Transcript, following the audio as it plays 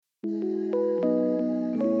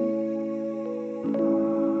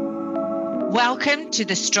Welcome to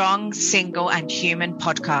the Strong, Single and Human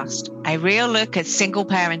podcast, a real look at single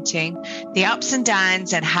parenting, the ups and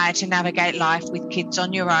downs, and how to navigate life with kids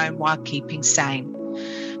on your own while keeping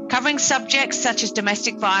sane. Covering subjects such as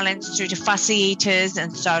domestic violence through to fussy eaters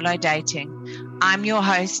and solo dating. I'm your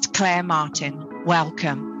host, Claire Martin.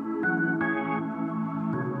 Welcome.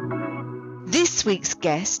 This week's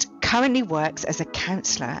guest currently works as a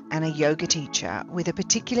counsellor and a yoga teacher with a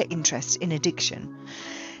particular interest in addiction.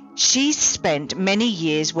 She's spent many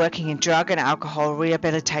years working in drug and alcohol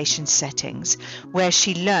rehabilitation settings where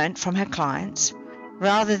she learnt from her clients,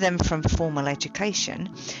 rather than from formal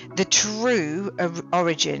education, the true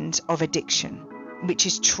origins of addiction, which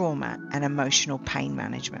is trauma and emotional pain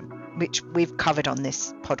management, which we've covered on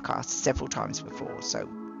this podcast several times before. So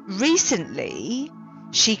recently,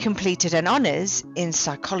 she completed an honours in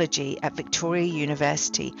psychology at Victoria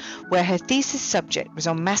University, where her thesis subject was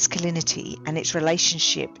on masculinity and its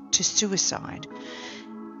relationship to suicide.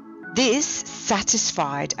 This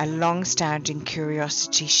satisfied a long-standing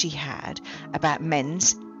curiosity she had about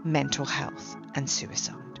men's mental health and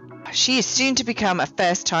suicide. She is soon to become a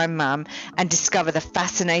first-time mum and discover the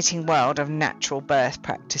fascinating world of natural birth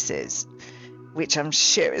practices, which I'm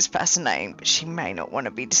sure is fascinating, but she may not want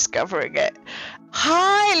to be discovering it.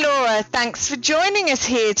 Hi, Laura. Thanks for joining us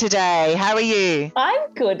here today. How are you?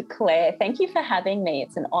 I'm good, Claire. Thank you for having me.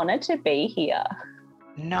 It's an honour to be here.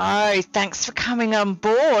 No, thanks for coming on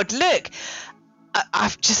board. Look,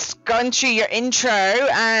 I've just gone through your intro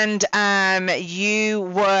and you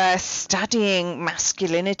were studying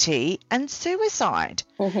masculinity and suicide,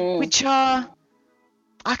 which are...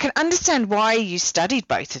 I can understand why you studied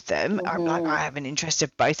both of them. I have an interest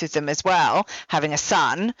in both of them as well, having a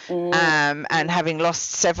son and having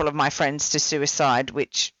lost several of my friends to suicide,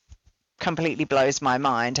 which completely blows my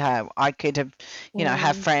mind how I could have,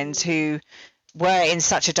 have friends who were in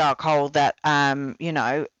such a dark hole that,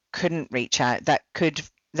 couldn't reach out, that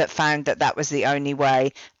found that was the only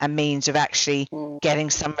way and means of actually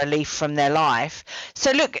getting some relief from their life.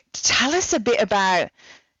 So look, tell us a bit about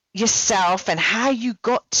yourself and how you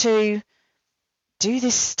got to do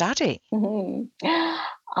this study.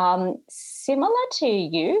 Similar to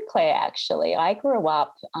you, Claire, actually. I grew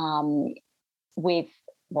up I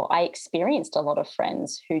experienced a lot of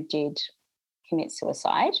friends who did commit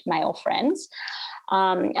suicide, male friends.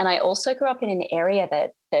 And I also grew up in an area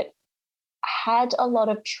that had a lot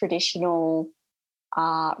of traditional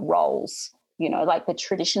roles. Like the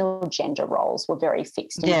traditional gender roles were very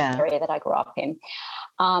fixed in the area that I grew up in.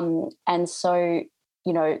 And so,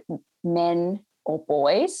 men or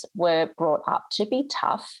boys were brought up to be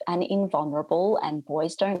tough and invulnerable, and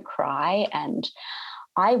boys don't cry. And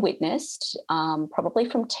I witnessed, probably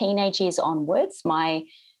from teenage years onwards, my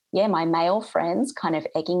male friends kind of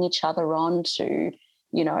egging each other on to,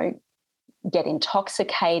 get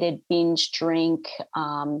intoxicated, binge drink,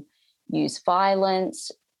 use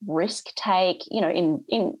violence, risk take,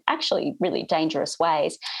 in actually really dangerous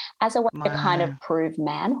ways as a way to kind of prove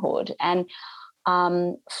manhood. And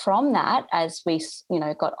from that, as we,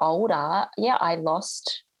 got older, I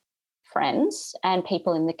lost friends and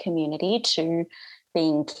people in the community to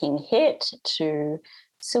being king hit, to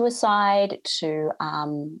suicide, to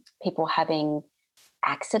people having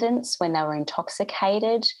accidents when they were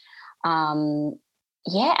intoxicated. And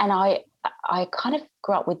I kind of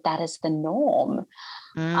grew up with that as the norm.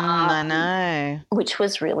 I know. Which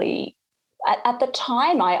was really, at the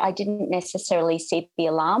time, I didn't necessarily see the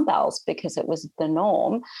alarm bells because it was the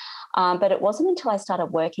norm. But it wasn't until I started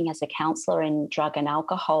working as a counsellor in the drug and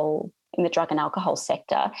alcohol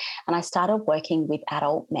sector, and I started working with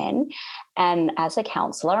adult men and as a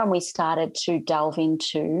counsellor, and we started to delve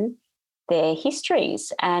into their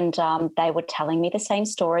histories, and they were telling me the same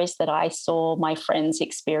stories that I saw my friends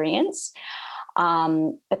experience.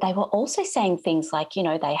 But they were also saying things like,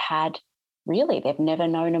 they've never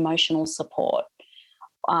known emotional support.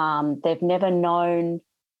 They've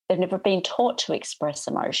never been taught to express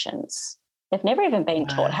emotions. They've never even been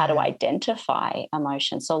taught how to identify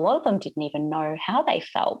emotions. So a lot of them didn't even know how they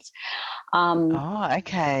felt.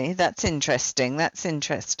 Okay. That's interesting. But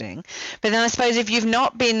then I suppose if you've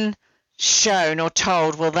not been shown or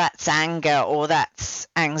told, well, that's anger or that's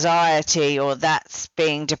anxiety or that's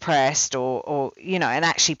being depressed or and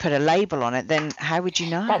actually put a label on it, then how would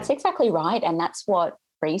you know? That's exactly right. And that's what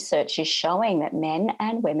research is showing, that men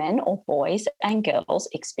and women or boys and girls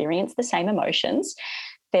experience the same emotions.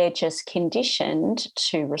 they're just conditioned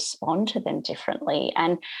to respond to them differently.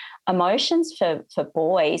 And emotions for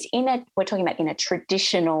boys, we're talking about in a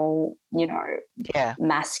traditional,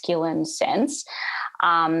 masculine sense,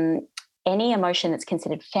 any emotion that's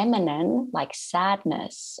considered feminine, like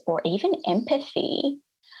sadness or even empathy,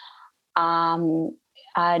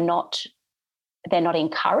 they're not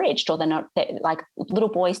encouraged, or like little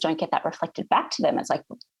boys don't get that reflected back to them. It's like,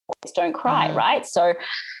 boys don't cry, right? So,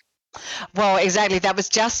 well, exactly.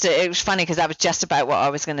 It was funny because that was just about what I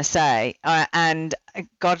was going to say. And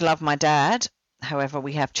God love my dad. However,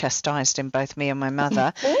 we have chastised him, both me and my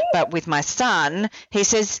mother. But with my son, he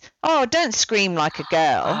says, "Oh, don't scream like a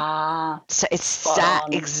girl." So it's that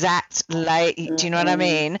exact do you know what I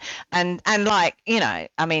mean? And like,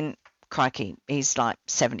 I mean, crikey, he's like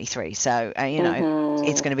 73, so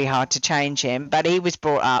it's going to be hard to change him. But he was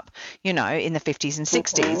brought up, in the 50s and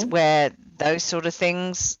 60s where those sort of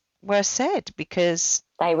things were said, because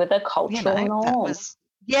they were the cultural norm.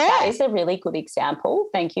 That is a really good example.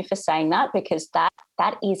 Thank you for saying that, because that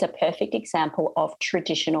is a perfect example of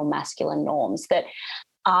traditional masculine norms that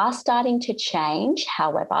are starting to change,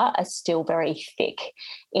 however, are still very thick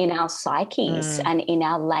in our psyches and in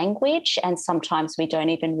our language. And sometimes we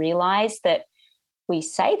don't even realize that we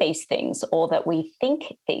say these things or that we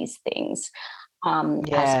think these things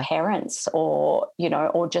as parents, or,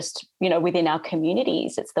 or just, within our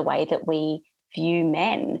communities. It's the way that we view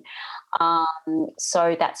men.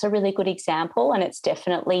 So that's a really good example, and it's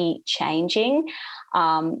definitely changing.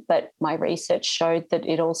 But my research showed that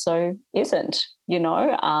it also isn't,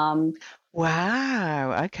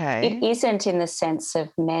 Wow, okay. It isn't, in the sense of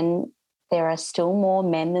men. There are still more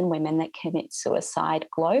men than women that commit suicide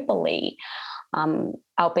globally,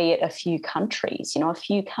 albeit a few countries. A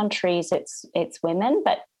few countries it's women,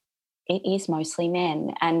 but it is mostly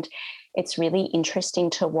men. And it's really interesting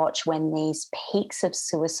to watch when these peaks of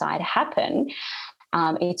suicide happen.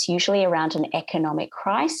 It's usually around an economic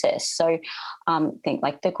crisis. So think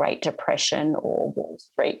like the Great Depression or Wall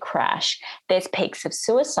Street crash. There's peaks of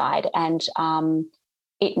suicide, and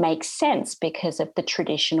it makes sense because of the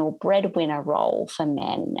traditional breadwinner role for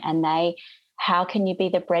men. And how can you be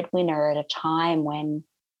the breadwinner at a time when,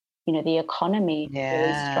 the economy is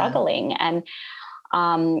really struggling? And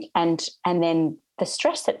then the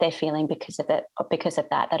stress that they're feeling because of that,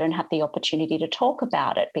 they don't have the opportunity to talk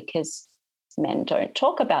about it, because men don't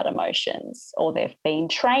talk about emotions, or they've been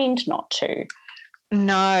trained not to.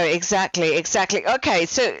 No, exactly. Okay,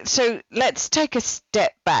 so let's take a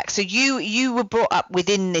step back. So you were brought up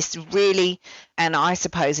within this really, and I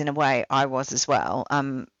suppose in a way I was as well.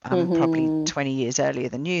 I'm probably 20 years earlier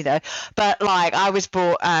than you though, but like I was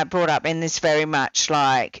brought up in this very much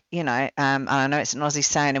like, and I know it's an Aussie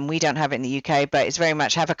saying and we don't have it in the UK, but it's very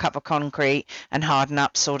much have a cup of concrete and harden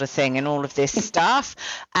up sort of thing, and all of this stuff.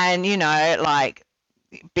 And like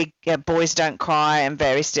big boys don't cry and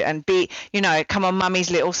come on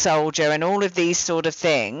mummy's little soldier and all of these sort of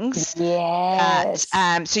things. Yes.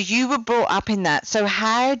 So you were brought up in that. So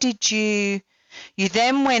how did you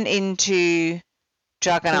then went into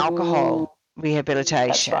drug and alcohol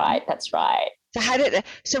rehabilitation? That's right.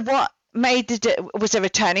 So what was there a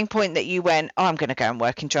turning point that you went, oh, I'm going to go and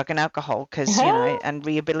work in drug and alcohol because and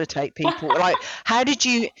rehabilitate people? Like, how did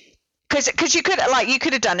you? Because you could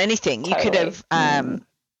have done anything. Totally. You could have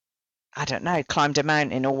I don't know, climbed a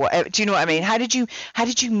mountain or whatever. Do you know what I mean? How did you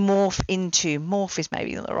morph is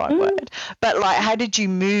maybe not the right word, but like how did you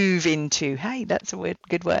move into, hey, that's a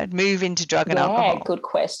good word, move into drug and alcohol? Yeah, good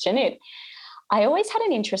question. I always had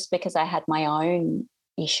an interest because I had my own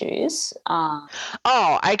issues.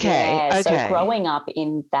 Okay. So growing up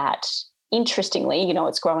in that, interestingly,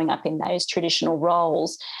 it's growing up in those traditional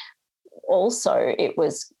roles. Also, it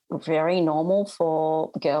was very normal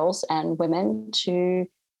for girls and women to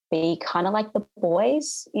be kind of like the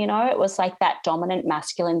boys. It was like that dominant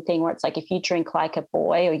masculine thing where it's like, if you drink like a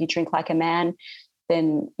boy or you drink like a man,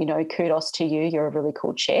 then, kudos to you, you're a really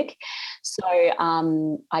cool chick. So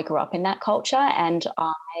I grew up in that culture, and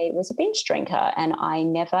I was a binge drinker, and I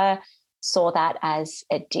never saw that as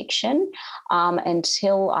addiction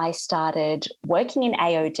until I started working in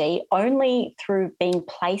AOD, only through being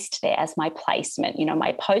placed there as my placement.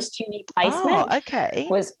 My post-uni placement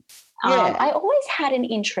was I always had an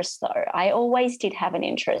interest, though. I always did have an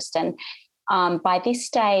interest. And by the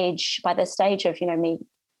stage of, me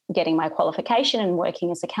getting my qualification and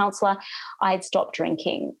working as a counsellor, I had stopped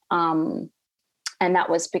drinking. And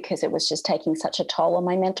that was because it was just taking such a toll on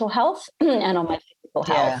my mental health and on my physical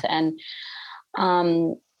health. And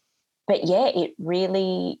but it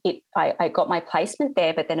really, I got my placement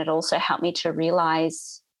there, but then it also helped me to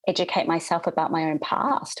realise educate myself about my own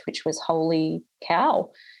past, which was, holy cow,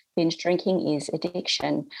 binge drinking is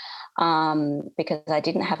addiction, because I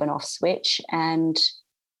didn't have an off switch, and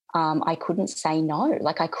I couldn't say no.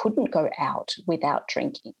 Like, I couldn't go out without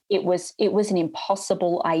drinking. It was an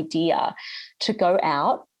impossible idea to go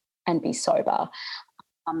out and be sober.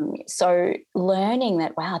 So learning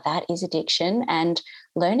that, wow, that is addiction, and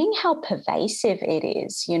learning how pervasive it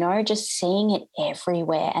is, just seeing it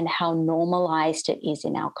everywhere and how normalized it is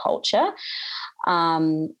in our culture,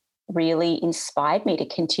 really inspired me to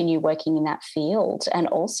continue working in that field, and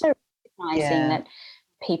also recognizing that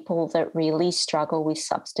people that really struggle with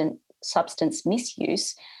substance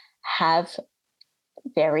misuse have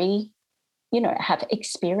have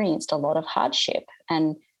experienced a lot of hardship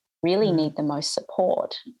and really need the most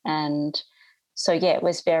support. And so, it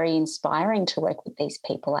was very inspiring to work with these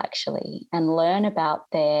people, actually, and learn about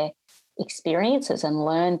their experiences, and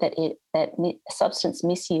learn that substance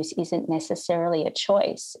misuse isn't necessarily a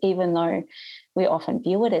choice, even though we often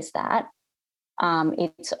view it as that.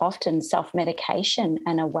 It's often self-medication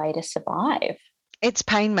and a way to survive. It's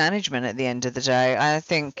pain management at the end of the day. I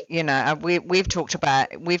think, we've talked about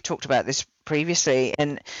this previously,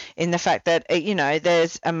 and in the fact that,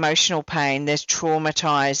 there's emotional pain, there's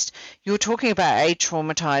traumatized. You're talking about a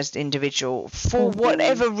traumatized individual for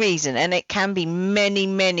whatever reason, and it can be many,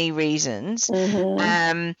 many reasons.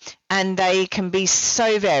 And they can be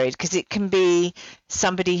so varied, because it can be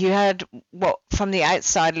somebody who had what, from the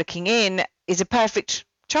outside looking in, is a perfect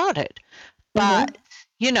childhood, but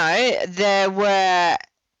there were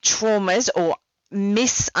traumas or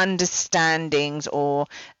misunderstandings or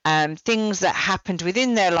things that happened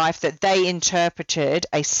within their life that they interpreted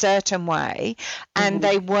a certain way, and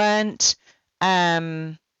they weren't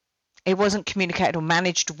it wasn't communicated or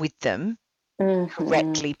managed with them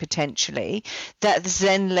correctly, potentially, that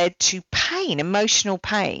then led to pain, emotional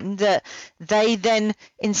pain, that they then,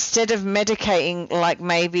 instead of medicating, like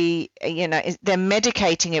maybe, they're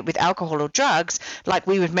medicating it with alcohol or drugs, like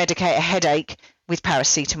we would medicate a headache with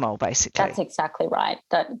paracetamol, basically. That's exactly right.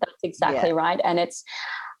 That's exactly right. And it's,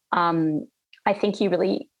 I think you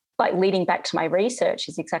really, like, leading back to my research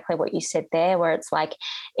is exactly what you said there, where it's like,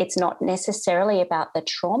 it's not necessarily about the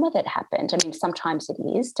trauma that happened. I mean, sometimes it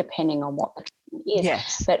is, depending on what the trauma is.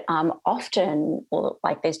 Yes. But often, or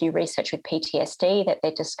like, there's new research with PTSD that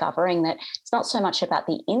they're discovering that it's not so much about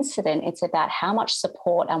the incident, it's about how much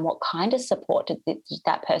support and what kind of support did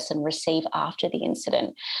that person receive after the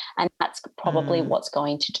incident. And that's probably what's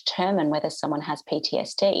going to determine whether someone has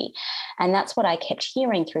PTSD. And that's what I kept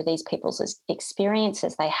hearing through these people's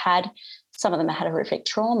experiences. Some of them had horrific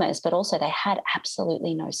traumas, but also they had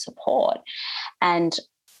absolutely no support. And,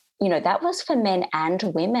 that was for men and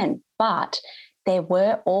women, but there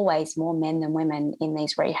were always more men than women in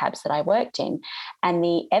these rehabs that I worked in. And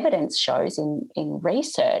the evidence shows in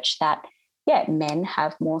research that, men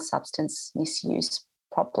have more substance misuse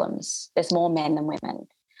problems. There's more men than women.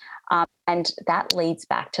 And that leads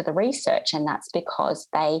back to the research, and that's because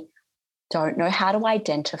they don't know how to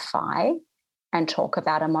identify and talk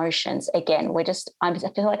about emotions. Again, I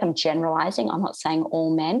feel like I'm generalizing. I'm not saying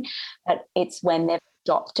all men, but it's when they've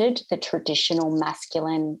adopted the traditional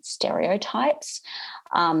masculine stereotypes,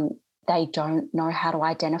 they don't know how to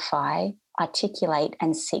identify, articulate,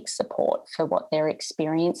 and seek support for what they're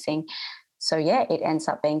experiencing. So, it ends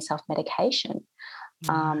up being self-medication.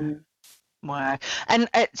 Wow. And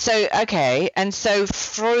so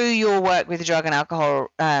through your work with the drug and alcohol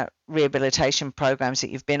rehabilitation programs that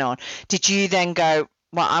you've been on, did you then go,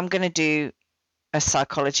 well, I'm going to do a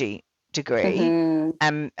psychology degree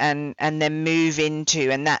and then move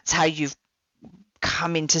into, and that's how you've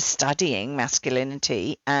come into studying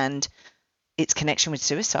masculinity and its connection with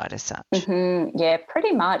suicide as such? Yeah,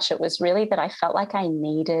 pretty much. It was really that I felt like I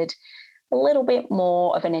needed a little bit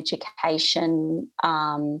more of an education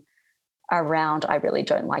around, I really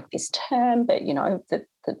don't like this term, but,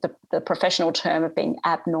 the professional term of being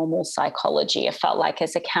abnormal psychology. I felt like,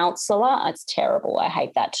 as a counsellor, it's terrible. I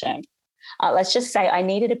hate that term. Let's just say I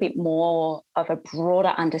needed a bit more of a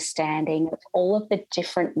broader understanding of all of the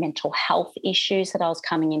different mental health issues that I was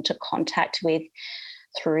coming into contact with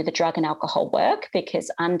through the drug and alcohol work,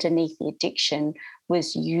 because underneath the addiction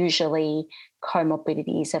was usually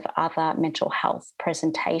comorbidities of other mental health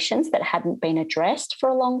presentations that hadn't been addressed for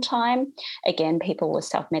a long time. Again, people were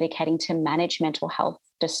self-medicating to manage mental health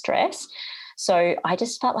distress. So I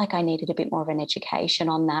just felt like I needed a bit more of an education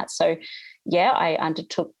on that. So, I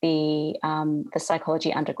undertook the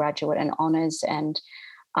psychology undergraduate and honours, and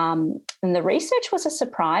the research was a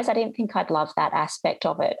surprise. I didn't think I'd love that aspect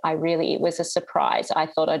of it. It was a surprise. I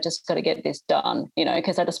thought I just got to get this done,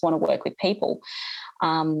 because I just want to work with people.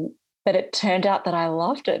 But it turned out that I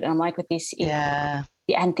loved it. And I'm like, with this, Yeah.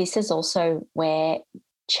 and this is also where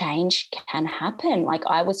change can happen. Like,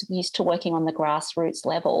 I was used to working on the grassroots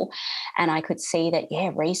level, and I could see that,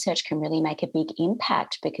 research can really make a big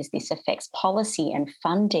impact because this affects policy and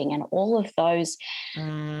funding and all of those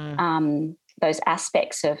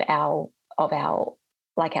aspects of our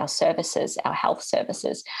like our services, our health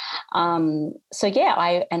services. So there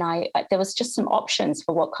was just some options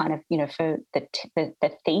for what kind of, for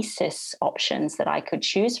the thesis options that I could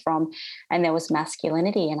choose from. And there was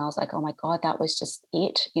masculinity. And I was like, oh my God, that was just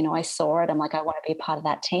it. I saw it. I'm like, I want to be a part of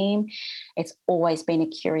that team. It's always been a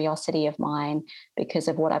curiosity of mine because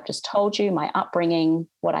of what I've just told you, my upbringing,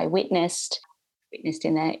 what I witnessed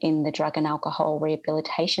in the drug and alcohol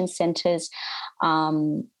rehabilitation centres.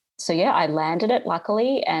 So I landed it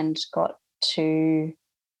luckily and got to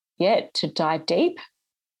dive deep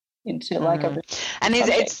into like a. And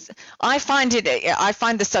I find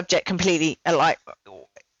the subject completely like.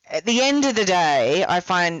 At the end of the day, I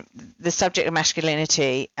find the subject of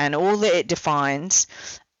masculinity and all that it defines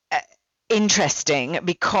interesting,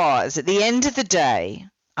 because at the end of the day,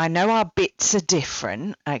 I know our bits are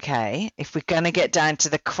different. Okay, if we're going to get down to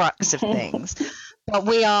the crux of things. But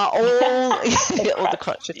we are all all the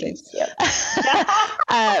crutch of things. Yep.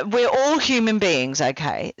 We're all human beings,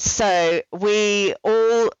 okay? So we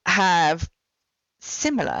all have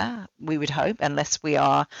similar, we would hope, unless we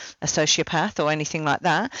are a sociopath or anything like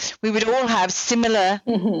that, we would all have similar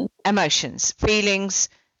emotions, feelings,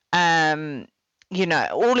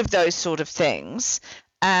 all of those sort of things.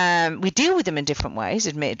 We deal with them in different ways,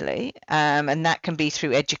 admittedly, and that can be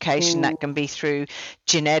through education, that can be through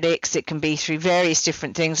genetics, it can be through various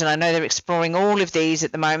different things. And I know they're exploring all of these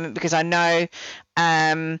at the moment, because I know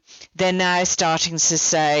they're now starting to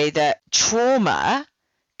say that trauma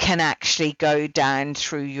can actually go down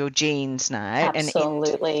through your genes now.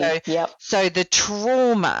 Absolutely. So the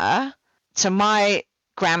trauma, so my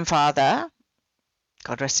grandfather,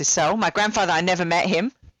 God rest his soul, my grandfather, I never met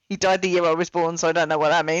him. He died the year I was born, so I don't know what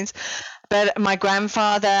that means. But my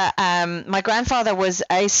grandfather was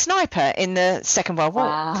a sniper in the Second World War.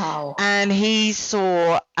 Wow. And he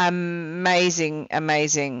saw amazing,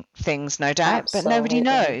 amazing things, no doubt. Absolutely. But nobody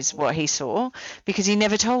knows what he saw because he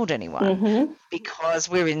never told anyone, because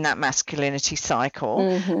we're in that masculinity cycle.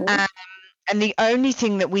 And the only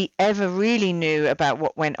thing that we ever really knew about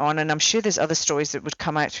what went on, and I'm sure there's other stories that would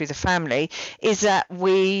come out through the family, is that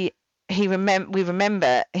we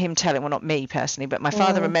remember him telling, well, not me personally, but my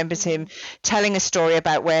father remembers him telling a story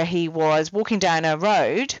about where he was walking down a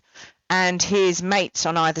road and his mates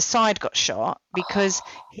on either side got shot because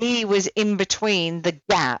he was in between the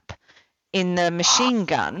gap in the machine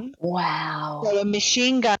gun. Wow. So a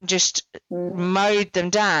machine gun just mowed them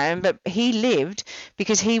down, but he lived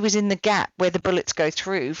because he was in the gap where the bullets go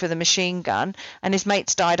through for the machine gun, and his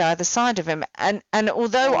mates died either side of him. And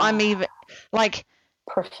although I'm even like,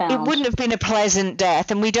 profound. It wouldn't have been a pleasant death,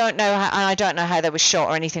 and we don't know how, and I don't know how they were shot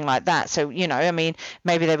or anything like that. So, I mean,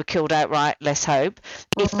 maybe they were killed outright, let's hope.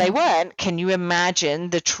 If they weren't, can you imagine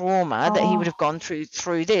the trauma that he would have gone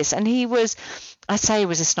through this? And he was a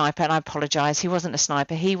sniper, and I apologize, he wasn't a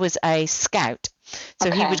sniper, he was a scout.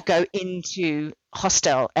 So he would go into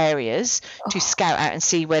hostile areas to scout out and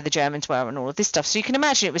see where the Germans were and all of this stuff. So you can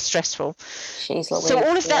imagine it was stressful. So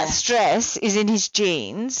all of that stress is in his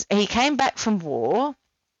genes. He came back from war,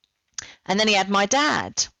 and then he had my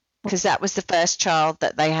dad, because that was the first child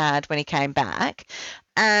that they had when he came back.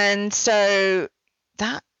 And so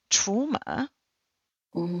that trauma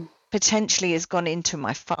potentially has gone into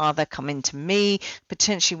my father, come into me,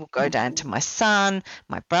 potentially will go down to my son,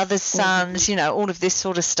 my brother's sons, all of this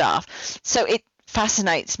sort of stuff. So it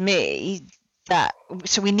fascinates me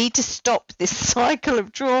so we need to stop this cycle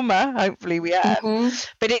of trauma. Hopefully we have.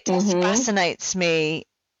 But it just fascinates me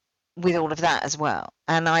with all of that as well.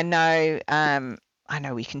 And I know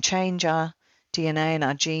we can change our DNA and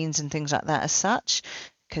our genes and things like that as such,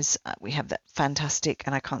 because we have that fantastic,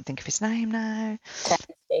 and I can't think of his name now.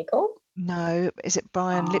 Eagle? No, is it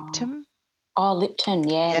Brian Lipton? Oh, Lipton,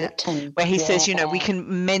 Lipton. Where he says,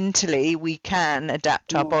 we can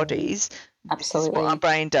adapt our bodies. Absolutely. This is what our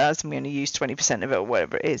brain does, and we only use 20% of it or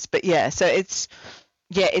whatever it is. But so it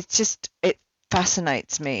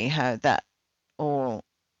fascinates me how that all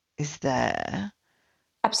is there.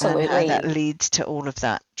 Absolutely. And how that leads to all of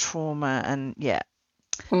that trauma and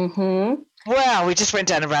Well, we just went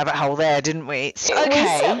down a rabbit hole there, didn't we?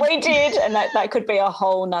 Okay. We did, and that could be a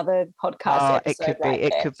whole nother podcast episode.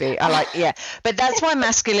 It could be. But that's why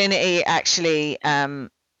masculinity actually,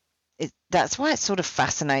 that's why it sort of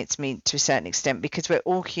fascinates me to a certain extent, because we're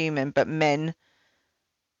all human, but men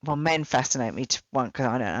well, men fascinate me to one because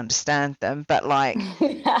I don't understand them, but like,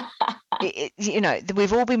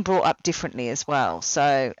 we've all been brought up differently as well.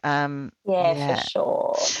 So, For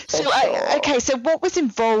sure. Okay, so what was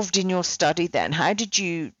involved in your study then? How did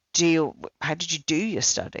you do your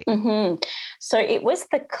study? So it was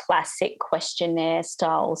the classic questionnaire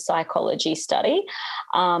style psychology study,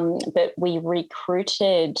 but we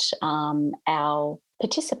recruited our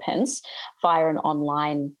participants via an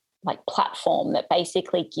online platform that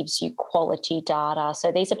basically gives you quality data.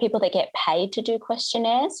 So these are people that get paid to do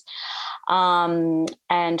questionnaires. And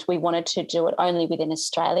we wanted to do it only within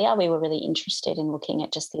Australia. We were really interested in looking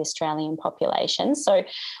at just the Australian population. So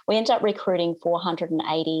we ended up recruiting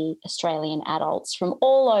 480 Australian adults from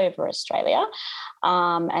all over Australia.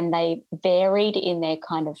 And they varied in their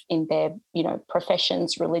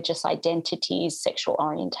professions, religious identities, sexual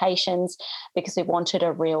orientations, because we wanted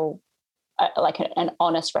a real an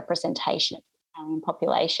honest representation of the Australian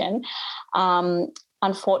population.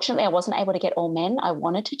 Unfortunately, I wasn't able to get all men. I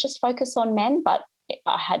wanted to just focus on men, but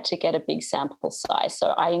I had to get a big sample size. So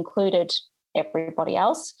I included everybody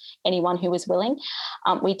else, anyone who was willing.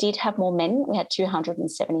 We did have more men. We had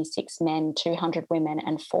 276 men, 200 women,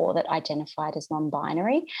 and 4 that identified as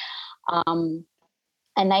non-binary. And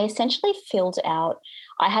they essentially filled out,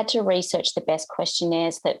 I had to research the best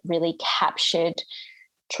questionnaires that really captured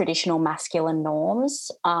traditional masculine norms,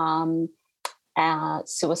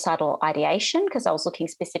 suicidal ideation, because I was looking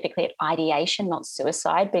specifically at ideation, not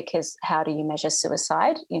suicide, because how do you measure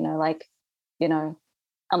suicide?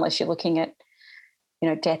 Unless you're looking at,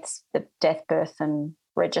 deaths, the death, birth and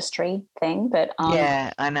registry thing. But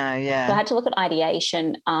yeah, I know, yeah. So I had to look at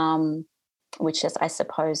ideation, which is, I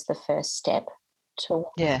suppose, the first step to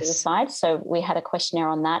suicide. So we had a questionnaire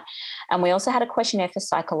on that. And we also had a questionnaire for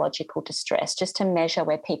psychological distress, just to measure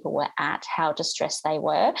where people were at, how distressed they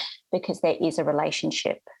were, because there is a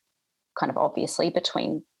relationship kind of obviously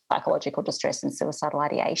between psychological distress and suicidal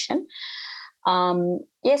ideation.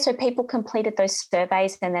 So people completed those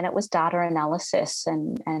surveys, and then it was data analysis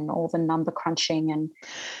and all the number crunching. And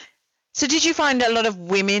so did you find a lot of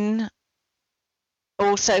women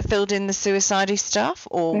also filled in the suicide stuff,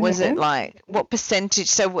 or was it like, what percentage?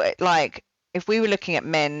 So like, if we were looking at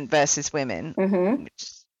men versus women, which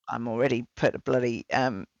I'm already put a bloody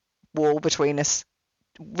wall between us,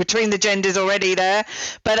 between the genders already there,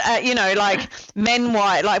 but like men,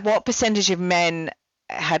 what percentage of men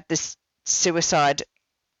had this suicide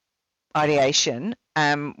ideation,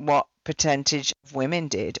 what percentage of women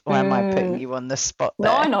did, or am I putting you on the spot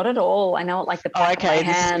there? No, not at all. I know it like the back of my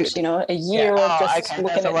hand. A year of just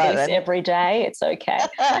looking at this every day. It's okay.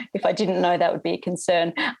 If I didn't know, that would be a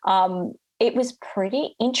concern. It was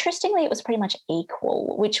interestingly, it was pretty much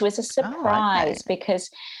equal, which was a surprise, because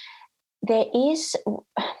there is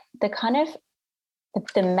the kind of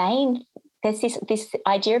the main, there's this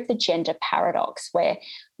idea of the gender paradox where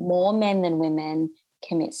more men than women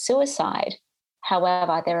commit suicide.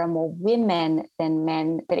 However, there are more women than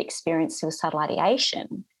men that experience suicidal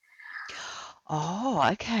ideation. Oh,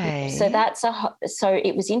 okay. So so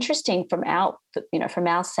it was interesting from our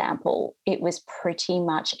sample. It was pretty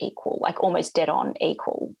much equal, like almost dead on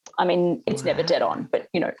equal. I mean, it's never dead on, but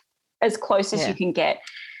as close as you can get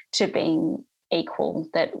to being equal.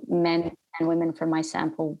 That men and women from my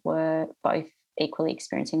sample were both equally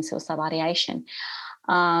experiencing suicidal ideation.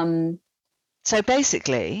 So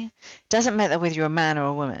basically, it doesn't matter whether you're a man or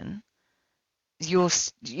a woman, your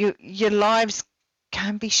lives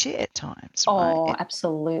can be shit at times. Oh, right?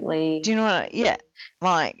 Absolutely. Do you know what? Yeah.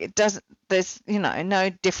 Like, it doesn't, there's,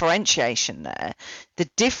 no differentiation there. The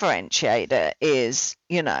differentiator is,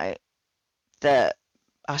 I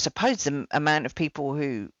suppose the amount of people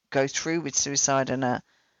who go through with suicide and are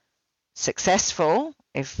successful,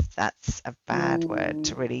 if that's a bad word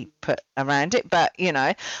to really put around it, but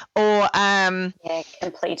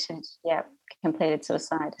completed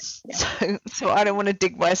suicide. So I don't want to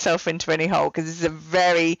dig myself into any hole, because it's a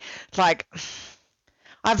very,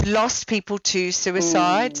 I've lost people to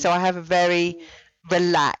suicide, so I have a very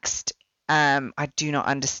relaxed, I do not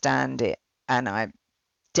understand it, and I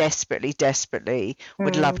desperately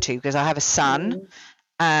would love to, because I have a son.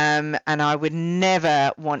 And I would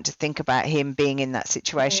never want to think about him being in that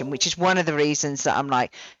situation, which is one of the reasons that I'm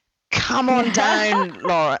like, come on down,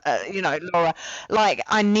 Laura, Laura,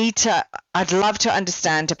 I'd love to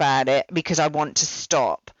understand about it, because I want to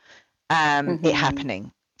stop it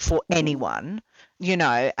happening for anyone,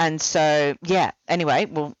 and so, anyway,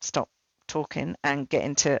 we'll stop talking and get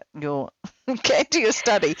into your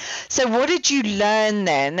study. So what did you learn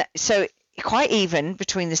then? So quite even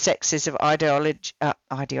between the sexes of ideology,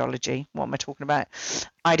 what am I talking about?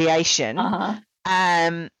 Ideation.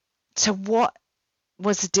 So what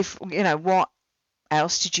was the different, what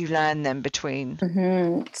else did you learn then between,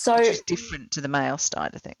 So which was different to the male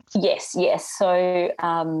side of things? Yes.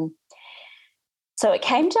 So it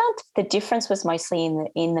came down to, the difference was mostly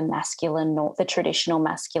in the masculine norm, the traditional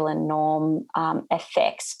masculine norm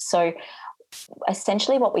effects. So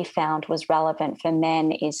essentially what we found was relevant for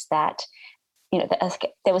men is that,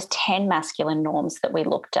 there was 10 masculine norms that we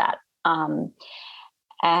looked at.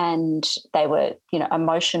 And they were,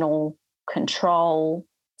 emotional control,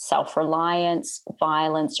 self-reliance,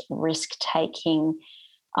 violence, risk-taking,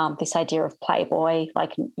 this idea of playboy,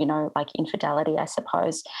 like infidelity, I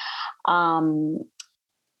suppose, and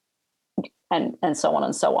so on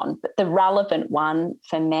and so on. But the relevant one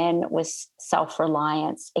for men was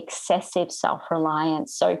self-reliance, excessive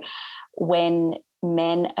self-reliance. So when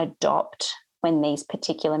these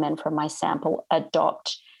particular men from my sample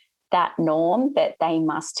adopt that norm that they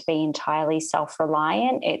must be entirely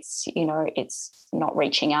self-reliant, it's not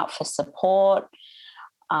reaching out for support,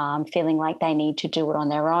 feeling like they need to do it on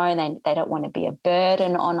their own. They don't want to be a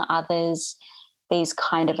burden on others, these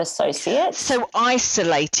kind of associates. So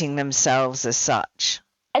isolating themselves as such.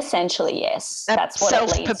 Essentially, yes. That's what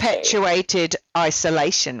self-perpetuated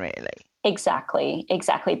isolation, really. Exactly,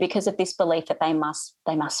 because of this belief that they must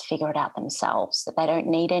figure it out themselves, that they don't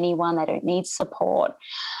need anyone, they don't need support.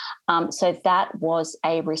 So that was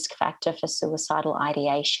a risk factor for suicidal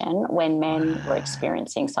ideation when men were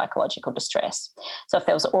experiencing psychological distress. So if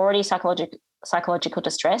there was already psychological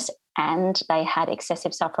distress and they had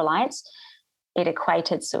excessive self-reliance, it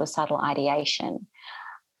equated suicidal ideation.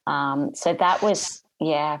 So that was,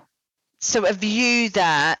 yeah. So a view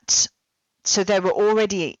that, so they were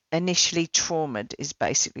already initially traumatized is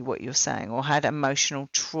basically what you're saying, or had emotional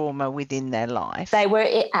trauma within their life. They were,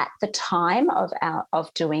 at the time of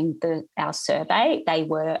doing our survey, they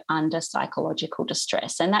were under psychological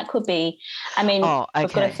distress. And that could be, we've got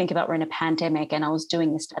to think about, we're in a pandemic, and I was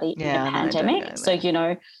doing the study in a pandemic. So,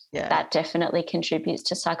 that definitely contributes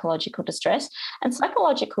to psychological distress. And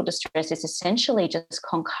psychological distress is essentially just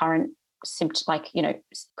concurrent symptoms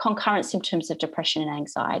of depression and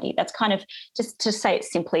anxiety. That's kind of, just to say it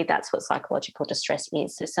simply, that's what psychological distress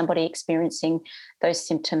is. So somebody experiencing those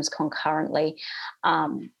symptoms concurrently.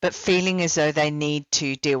 But feeling as though they need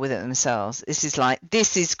to deal with it themselves. This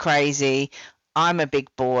is crazy. I'm a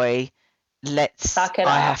big boy. Suck it up.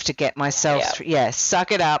 I have to get myself through. Yes,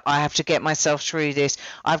 suck it up. I have to get myself through this.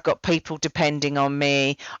 I've got people depending on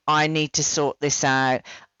me. I need to sort this out.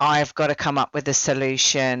 I've got to come up with a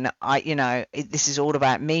solution. This is all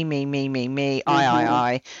about me.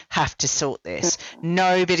 I have to sort this.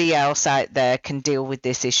 Nobody else out there can deal with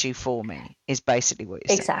this issue for me, is basically what you're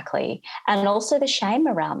saying. Exactly. And also the shame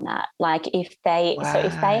around that. Like if they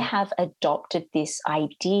have adopted this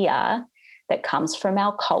idea that comes from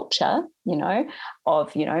our culture,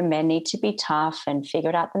 of, men need to be tough and figure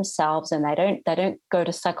it out themselves, and they don't go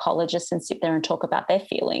to psychologists and sit there and talk about their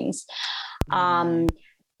feelings.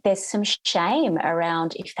 There's some shame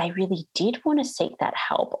around if they really did want to seek that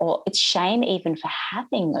help, or it's shame even for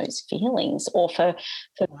having those feelings, or for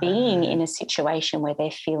being in a situation where they're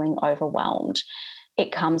feeling overwhelmed.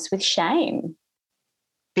 It comes with shame.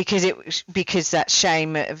 Because that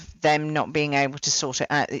shame of them not being able to sort it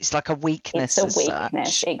out, it's like a weakness. It's a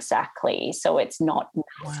weakness, exactly. So it's not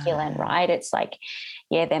masculine, right? It's like,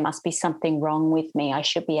 there must be something wrong with me. I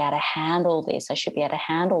should be able to handle this. I should be able to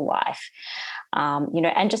handle life,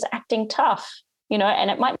 and just acting tough, and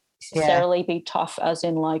it might necessarily be tough as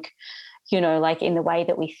in like in the way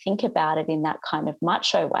that we think about it in that kind of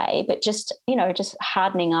macho way, but just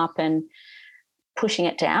hardening up and pushing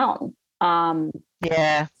it down.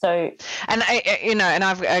 So, and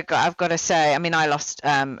I've got to say, I lost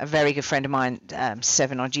a very good friend of mine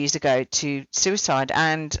 7 odd years ago to suicide,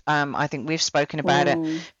 and I think we've spoken about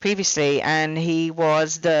it previously. And he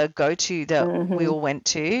was the go-to that we all went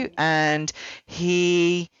to, and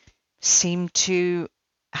he seemed to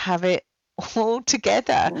have it all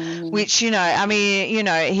together, which we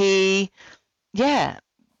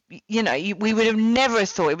would have never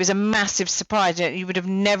thought. It was a massive surprise. You would have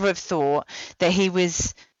never have thought that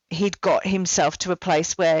he'd got himself to a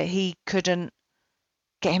place where he couldn't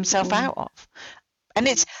get himself out of. And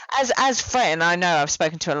it's as friend, I know I've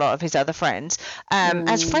spoken to a lot of his other friends.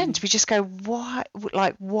 As friends, we just go, why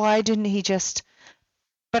didn't he just?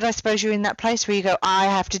 But I suppose you're in that place where you go, I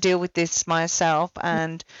have to deal with this myself,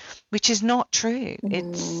 and which is not true.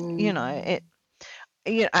 It's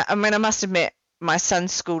I must admit, my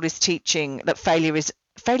son's school is teaching that failure is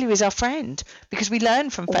our friend, because we learn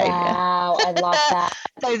from failure. Wow, I love that.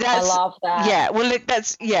 I love that. Yeah, well,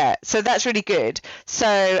 so that's really good.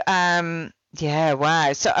 So Yeah,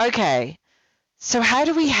 wow. So, okay. So how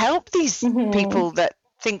do we help these people that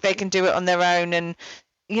think they can do it on their own? And,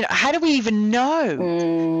 how do we even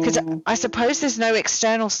know? Because I suppose there's no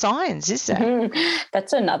external signs, is there?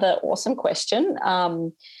 That's another awesome question.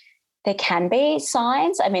 There can be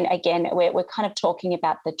signs. I mean, again, we're kind of talking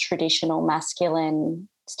about the traditional masculine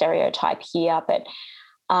stereotype here, but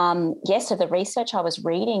so the research I was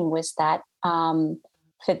reading was that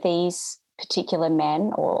for these particular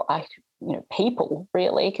men or people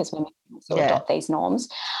really, because women also adopt these norms.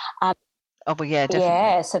 Oh, well, yeah, definitely.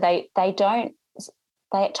 Yeah, so they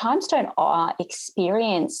at times don't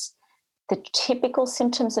experience the typical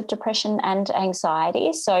symptoms of depression and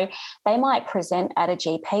anxiety. So they might present at a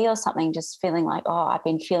GP or something just feeling like, I've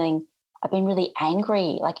been really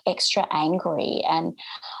angry, like extra angry,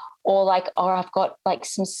 or I've got like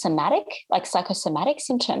some psychosomatic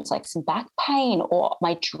symptoms, like some back pain, or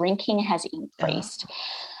my drinking has increased.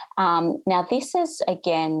 Now this is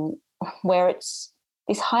again where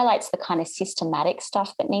this highlights the kind of systematic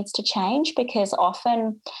stuff that needs to change, because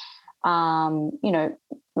often,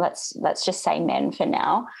 let's just say men for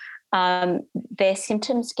now, their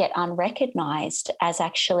symptoms get unrecognized as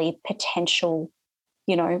actually potential,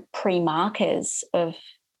 pre-markers of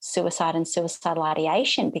suicide and suicidal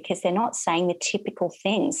ideation, because they're not saying the typical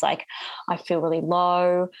things like, I feel really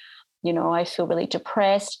low, I feel really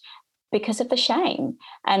depressed, because of the shame.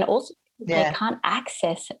 And also they can't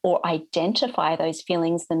access or identify those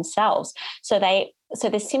feelings themselves. So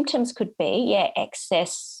the symptoms could be,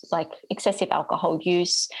 excessive alcohol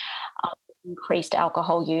use, increased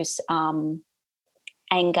alcohol use,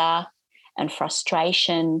 anger and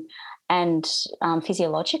frustration, and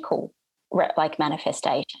physiological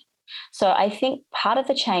manifestation. So I think part of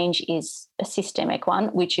the change is a systemic one,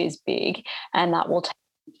 which is big, and that will take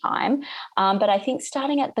time. But I think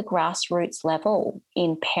starting at the grassroots level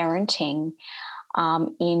in parenting,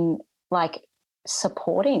 in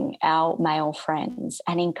supporting our male friends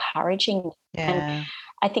and encouraging. And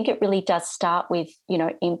I think it really does start with,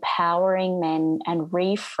 empowering men and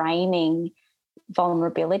reframing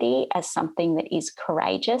vulnerability as something that is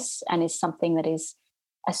courageous and is something that is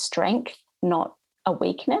a strength, not a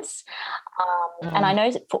weakness. And I know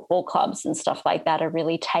that football clubs and stuff like that are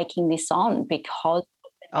really taking this on because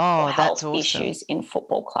health that's awesome. issues in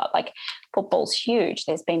football club. Like, football's huge.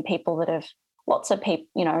 There's been people that have, lots of people,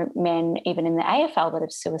 men even in the AFL that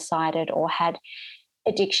have suicided or had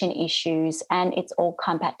addiction issues, and it's all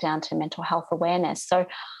come back down to mental health awareness. So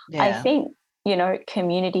I think,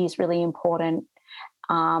 community is really important,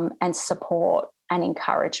 and support and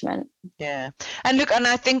encouragement. Yeah. And look, and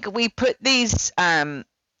I think we put these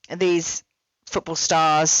football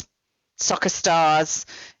stars, soccer stars,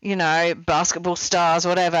 basketball stars,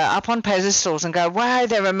 whatever, up on pedestals and go, wow,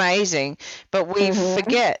 they're amazing. But we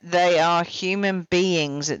forget they are human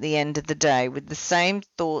beings at the end of the day with the same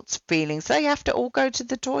thoughts, feelings. They have to all go to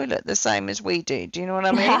the toilet the same as we do. Do you know what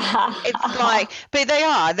I mean? It's like, but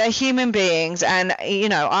they're human beings. And,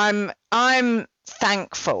 I'm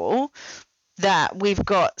thankful that we've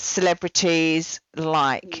got celebrities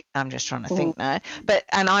like, I'm just trying to think now,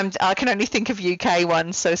 I can only think of UK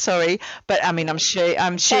ones, so sorry, but I mean, I'm sure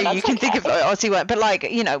you can think of Aussie one, but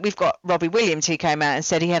we've got Robbie Williams, who came out and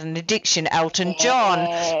said he had an addiction. Elton John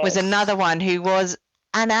was another one who was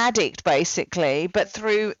an addict basically, but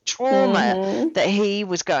through trauma that he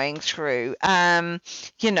was going through. I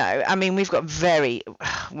mean, we've got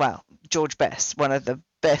George Best, one of the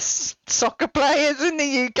best soccer players in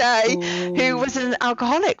the UK, who was an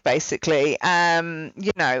alcoholic basically. There's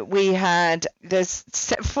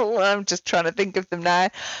several, I'm just trying to think of them now,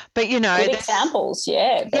 but good examples.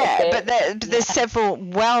 There's several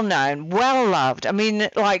well-known, well-loved, I mean,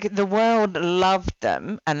 like, the world loved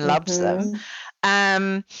them and loves them,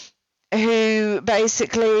 who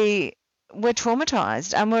basically were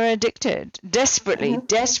traumatized and were addicted, desperately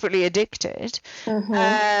addicted,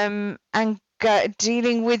 and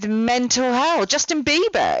dealing with mental health. Justin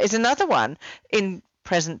Bieber is another one in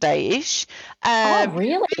present day-ish.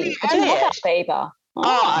 Really? I didn't know about Bieber.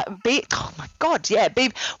 Oh my God, yeah.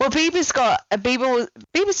 Bieber's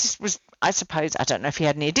was, I suppose, I don't know if he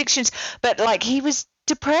had any addictions, but he was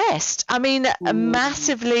depressed. I mean,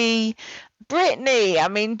 massively. Britney, I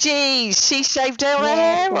mean, geez, she shaved all her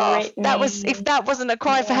hair off. If that wasn't a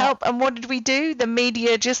cry for help, and what did we do? The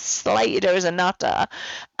media just slated her as a nutter.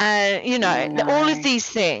 And, all of these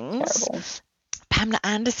things. Terrible. Pamela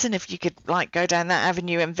Anderson, if you could go down that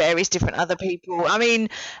avenue, and various different other people. I mean,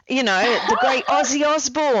 the great Ozzy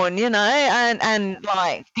Osbourne,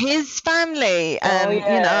 and his family.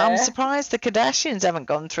 And, I'm surprised the Kardashians haven't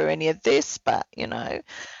gone through any of this, but,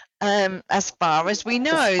 as far as we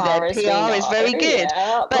know. As Their far as we PR is very know, good.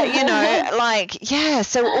 yeah. But,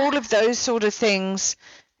 so all of those sort of things,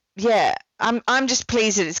 I'm just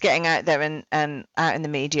pleased that it's getting out there and out in the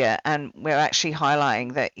media, and we're actually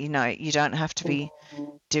highlighting that, you don't have to be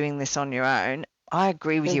doing this on your own. I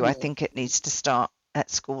agree with you. I think it needs to start at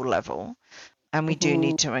school level, and we do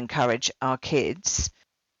need to encourage our kids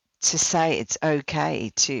to say it's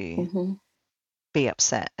okay to be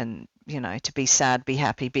upset and, to be sad, be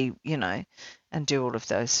happy, be, and do all of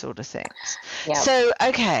those sort of things. Yep. So,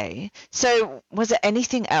 okay. So was there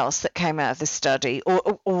anything else that came out of the study,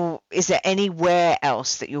 or is there anywhere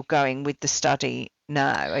else that you're going with the study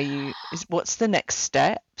now? What's the next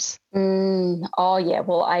steps? Oh, yeah.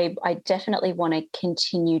 Well, I definitely want to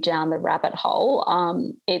continue down the rabbit hole.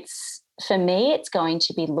 For me, it's going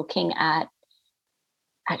to be looking at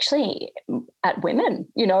women,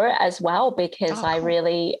 as well, because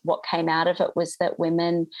what came out of it was that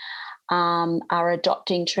women are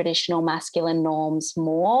adopting traditional masculine norms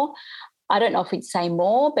more. I don't know if we'd say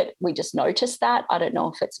more, but we just noticed that. I don't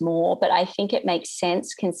know if it's more, but I think it makes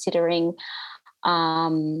sense considering,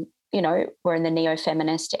 we're in the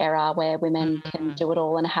neo-feminist era where women can do it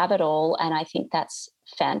all and have it all. And I think that's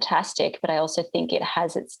fantastic. But I also think it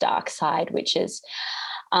has its dark side, which is,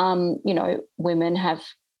 women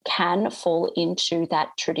can fall into that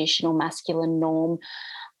traditional masculine norm,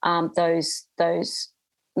 those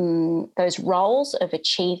roles of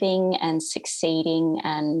achieving and succeeding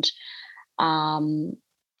and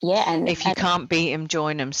and if you can't beat him,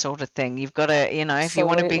 join him, sort of thing. You've got to, if you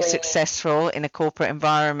want to be successful in a corporate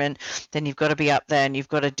environment, then you've got to be up there and you've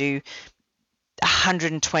got to do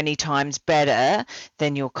 120 times better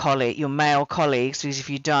than your male colleagues, because if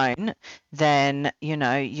you don't, then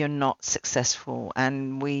you're not successful.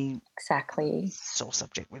 And sore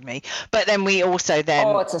subject with me, but then we also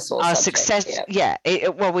it's a sore our subject, success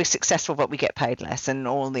we're successful but we get paid less and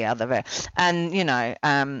all the other, and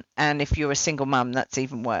and if you're a single mum, that's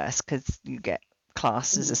even worse because you get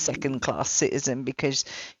classed as a second class citizen because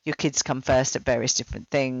your kids come first at various different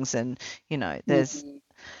things, and there's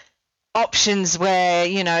options where,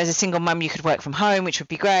 as a single mum, you could work from home, which would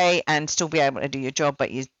be great, and still be able to do your job,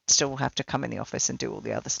 but you still have to come in the office and do all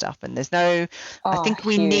the other stuff. And I think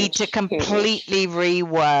we need to completely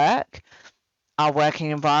rework our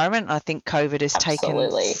working environment. I think COVID has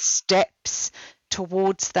taken steps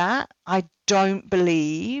towards that. I don't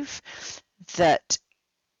believe that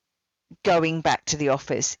going back to the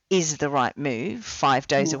office is the right move 5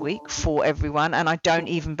 days a week for everyone. And I don't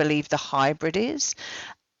even believe the hybrid is.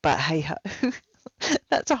 But hey ho,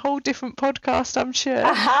 that's a whole different podcast, I'm sure.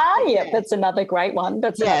 Yeah, that's another great one. I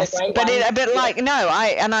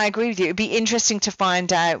agree with you. It'd be interesting to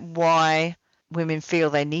find out why women feel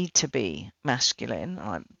they need to be masculine.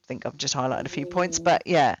 I think I've just highlighted a few points, but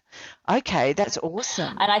yeah, okay, that's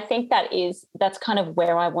awesome. And I think that's kind of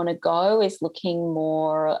where I want to go, is looking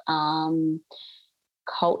more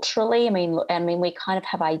culturally. I mean, we kind of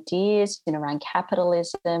have ideas around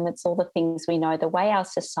capitalism. It's all the things we know, the way our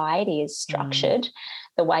society is structured,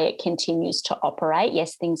 the way it continues to operate.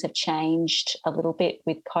 Yes, things have changed a little bit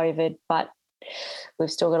with COVID, but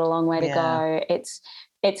we've still got a long way to go.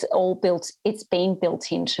 It's all built. It's been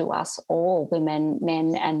built into us all, women,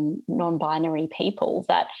 men, and non-binary people,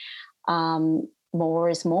 that more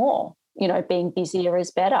is more. Being busier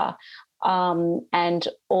is better. And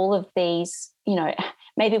all of these,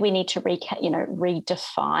 maybe we need to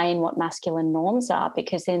redefine what masculine norms are,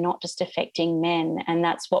 because they're not just affecting men. And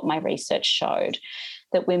that's what my research showed,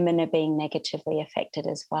 that women are being negatively affected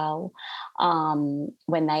as well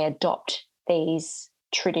when they adopt these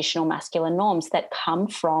traditional masculine norms that come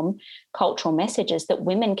from cultural messages that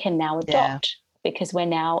women can now adopt, because we're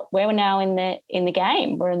now in the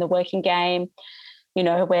game. We're in the working game.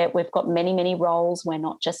 Where we've got many, many roles. We're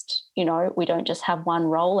not just, we don't just have one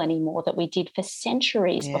role anymore that we did for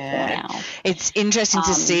centuries before now. It's interesting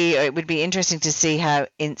to see. It would be interesting to see how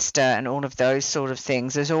Insta and all of those sort of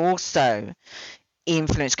things is also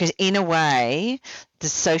influenced, because in a way, the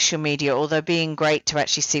social media, although being great to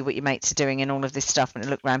actually see what your mates are doing and all of this stuff and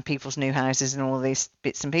look around people's new houses and all these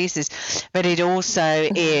bits and pieces, but it also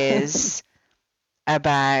is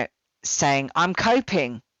about saying, I'm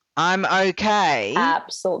coping. I'm okay.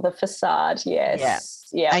 Absolutely. The facade, yes.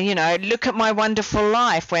 Yeah. And, look at my wonderful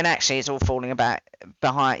life, when actually it's all falling about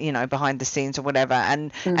behind the scenes or whatever.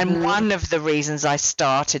 And one of the reasons I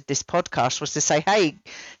started this podcast was to say, hey,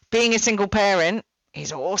 being a single parent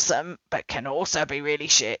is awesome, but can also be really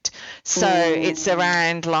shit. So it's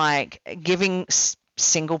around giving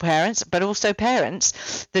single parents, but also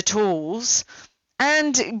parents, the tools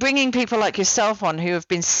and bringing people like yourself on who have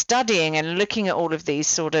been studying and looking at all of these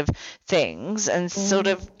sort of things and sort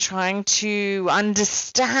of trying to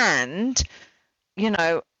understand,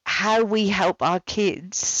 how we help our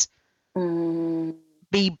kids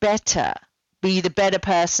be better, be the better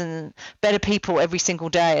person, better people every single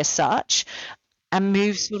day as such, and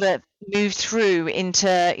move through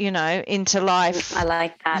into life. I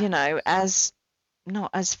like that. As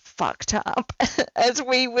not as fucked up as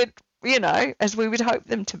we would hope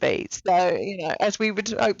them to be. So, as we would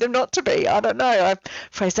hope them not to be. I don't know. I've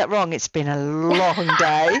phrased that wrong. It's been a long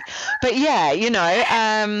day. But yeah,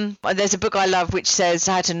 there's a book I love which says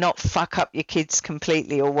how to not fuck up your kids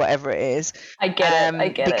completely or whatever it is. I get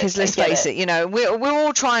it. Because let's face it, we're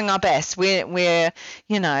all trying our best. We're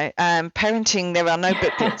parenting, there are no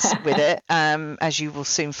booklets with it, as you will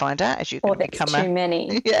soon find out as you can become too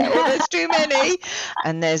many. Yeah, or there's too many.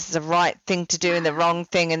 And there's the right thing to do and the wrong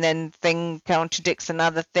thing, and then thing contradicts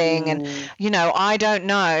another thing. And I don't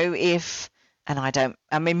know if, and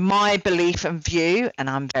my belief and view, and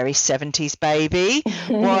I'm very 70s baby,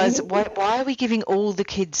 was why are we giving all the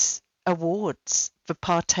kids awards for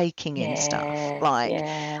partaking in stuff?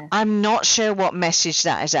 I'm not sure what message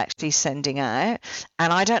that is actually sending out,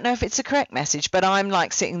 and I don't know if it's a correct message, but I'm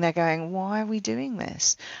like sitting there going, why are we doing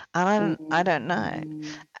this? And I don't know.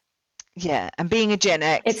 Yeah, and being a Gen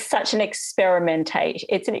X. It's such an experimentation.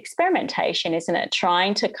 It's an experimentation, isn't it?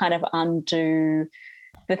 Trying to kind of undo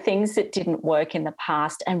the things that didn't work in the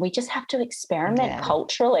past, and we just have to experiment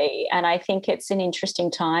culturally. And I think it's an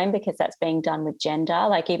interesting time because that's being done with gender.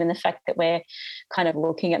 Like even the fact that we're kind of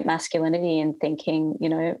looking at masculinity and thinking,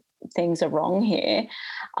 things are wrong here.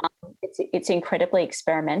 It's incredibly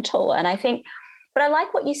experimental. And I think, but I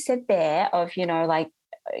like what you said there of,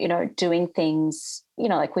 doing things,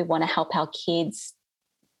 like we want to help our kids,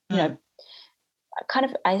 kind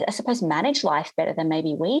of, I suppose, manage life better than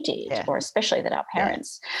maybe we did, or especially that our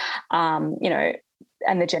parents, and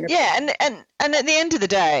the generation. Yeah, and at the end of the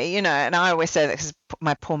day, and I always say that because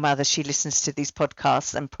my poor mother, she listens to these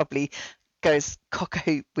podcasts and probably goes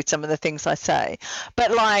cock-a-hoop with some of the things I say.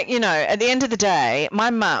 But at the end of the day,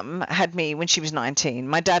 my mum had me when she was 19.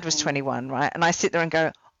 My dad was 21, right? And I sit there and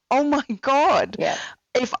go, oh my God. Yeah.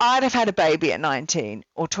 If I'd have had a baby at 19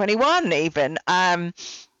 or 21 even,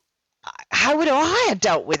 how would I have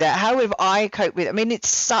dealt with it? How would I cope with it? I mean, it's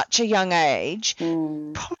such a young age,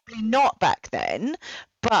 probably not back then,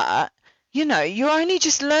 but, you're only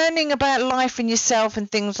just learning about life and yourself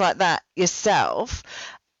and things like that yourself.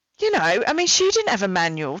 I mean, she didn't have a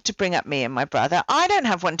manual to bring up me and my brother. I don't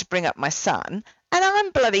have one to bring up my son. And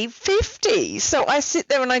I'm bloody 50. So I sit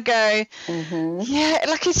there and I go,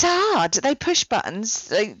 it's hard. They push buttons.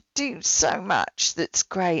 They do so much that's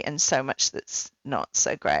great and so much that's not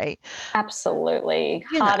so great. Absolutely.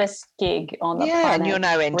 Hardest gig on the planet. Yeah, and you're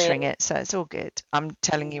now entering it. So it's all good. I'm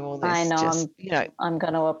telling you all this. I know. I'm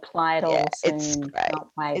going to apply it all soon. It's great. Can't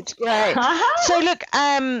wait. It's great. So look,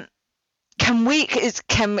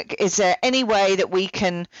 is there any way that we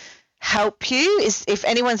can help you? If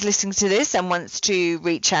anyone's listening to this and wants to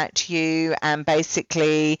reach out to you and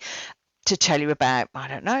basically to tell you about, I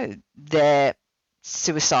don't know, their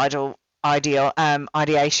suicidal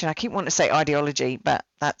ideation. I keep wanting to say ideology, but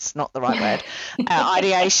that's not the right word.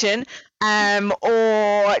 Ideation,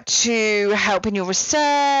 or to help in your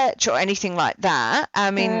research or anything like that.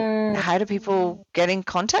 I mean, how do people get in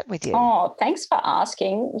contact with you? Oh, thanks for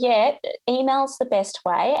asking. Yeah, email's the best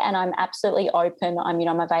way, and I'm absolutely open.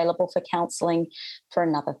 I'm available for counselling for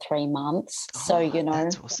another 3 months. So,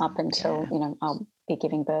 awesome. Up until, I'll be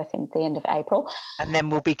giving birth in the end of April. And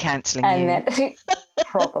then we'll be cancelling you. Then,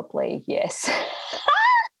 probably, yes.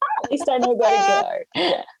 At least I know where to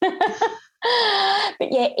go.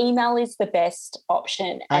 But yeah, email is the best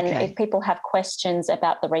option. And if people have questions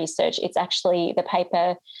about the research, it's actually the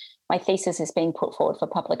paper, my thesis is being put forward for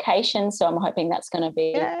publication. So I'm hoping that's going to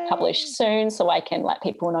be published soon so I can let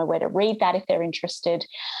people know where to read that if they're interested.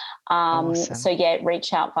 Awesome. So yeah,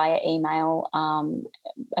 reach out via email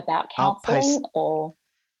about counselling or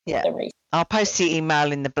the research. I'll post the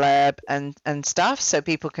email in the blurb and stuff so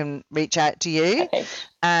people can reach out to you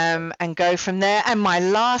and go from there. And my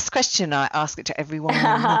last question, I ask it to everyone,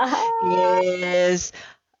 is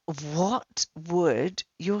what would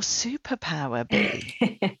your superpower be?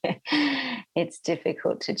 It's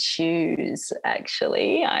difficult to choose,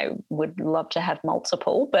 actually. I would love to have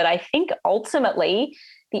multiple, but I think ultimately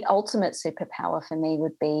the ultimate superpower for me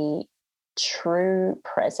would be true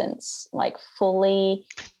presence, like fully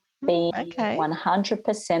being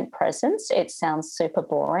 100% presence. It sounds super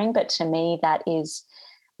boring, but to me that is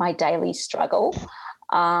my daily struggle.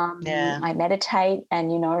 I meditate,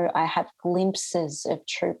 and, I have glimpses of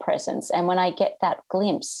true presence. And when I get that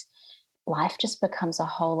glimpse, life just becomes a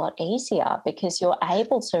whole lot easier, because you're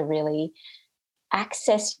able to really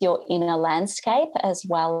access your inner landscape as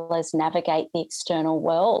well as navigate the external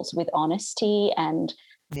world with honesty, and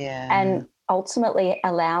ultimately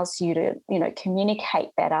allows you to, communicate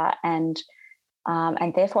better and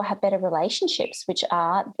therefore have better relationships, which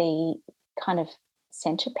are the kind of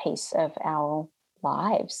centerpiece of our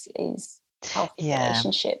lives, is healthy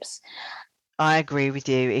relationships. I agree with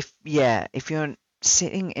you. If you're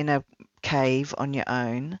sitting in a cave on your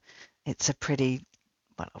own, it's a pretty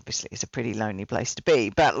lonely place to be,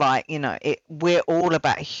 but we're all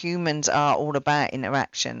about, humans are all about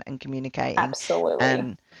interaction and communicating.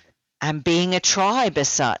 Absolutely. And being a tribe as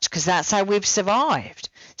such, because that's how we've survived,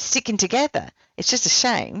 sticking together. It's just a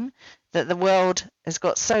shame that the world has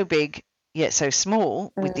got so big yet so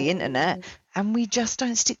small with the internet, and we just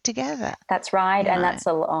don't stick together. That's right. And that's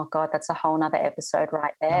that's a whole nother episode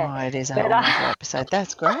right there. Oh, it is a whole nother episode.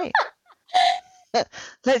 That's great.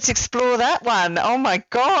 Let's explore that one. Oh my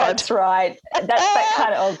God. That's right. That's that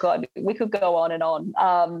kind of, oh God, we could go on and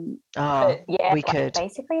on. We could.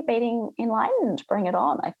 Basically being enlightened, bring it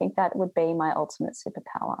on. I think that would be my ultimate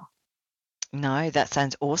superpower. No, that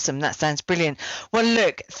sounds awesome. That sounds brilliant. Well,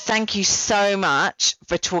 look, thank you so much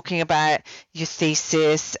for talking about your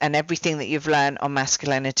thesis and everything that you've learned on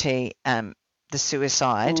masculinity, the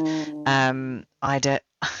suicide. Ida,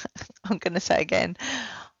 I'm going to say again,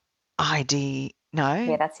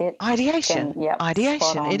 Yeah, that's it. Ideation.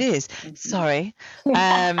 Ideation. It is. Sorry.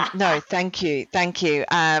 No, thank you.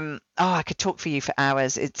 I could talk for you for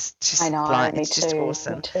hours. It's just, I know, it's just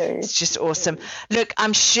awesome. Me too. It's just awesome. Look,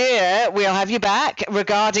 I'm sure we'll have you back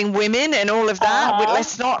regarding women and all of that.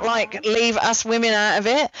 Let's not leave us women out of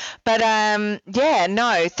it. But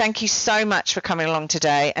thank you so much for coming along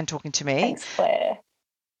today and talking to me. Thanks, Claire.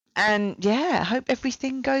 And I hope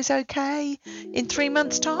everything goes okay in 3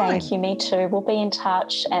 months' time. Thank you, me too. We'll be in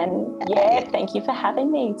touch. And thank you for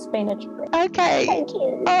having me. It's been a treat. Okay. Thank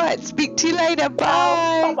you. All right. Speak to you later.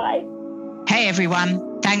 Bye. Bye-bye. Hey,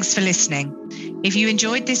 everyone. Thanks for listening. If you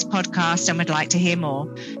enjoyed this podcast and would like to hear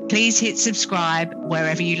more, please hit subscribe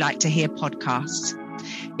wherever you like to hear podcasts.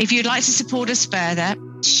 If you'd like to support us further,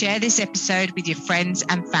 share this episode with your friends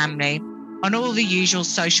and family on all the usual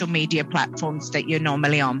social media platforms that you're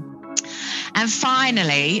normally on. And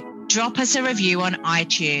finally, drop us a review on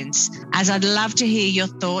iTunes, as I'd love to hear your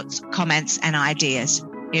thoughts, comments, and ideas.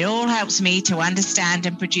 It all helps me to understand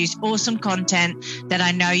and produce awesome content that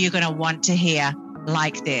I know you're going to want to hear,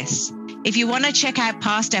 like this. If you want to check out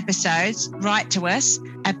past episodes, write to us,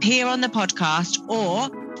 appear on the podcast, or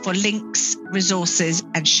for links, resources,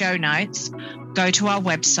 and show notes, go to our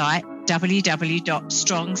website,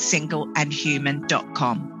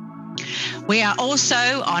 www.strongsingleandhuman.com. We are also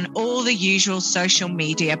on all the usual social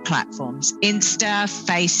media platforms, Insta,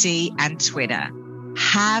 Facey, and Twitter.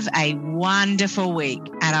 Have a wonderful week,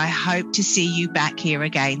 and I hope to see you back here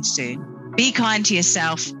again soon. Be kind to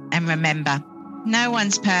yourself, and remember, no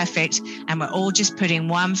one's perfect, and we're all just putting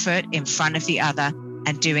one foot in front of the other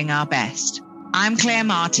and doing our best. I'm Claire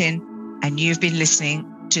Martin, and you've been listening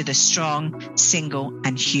to the Strong, Single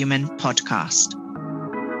and Human podcast.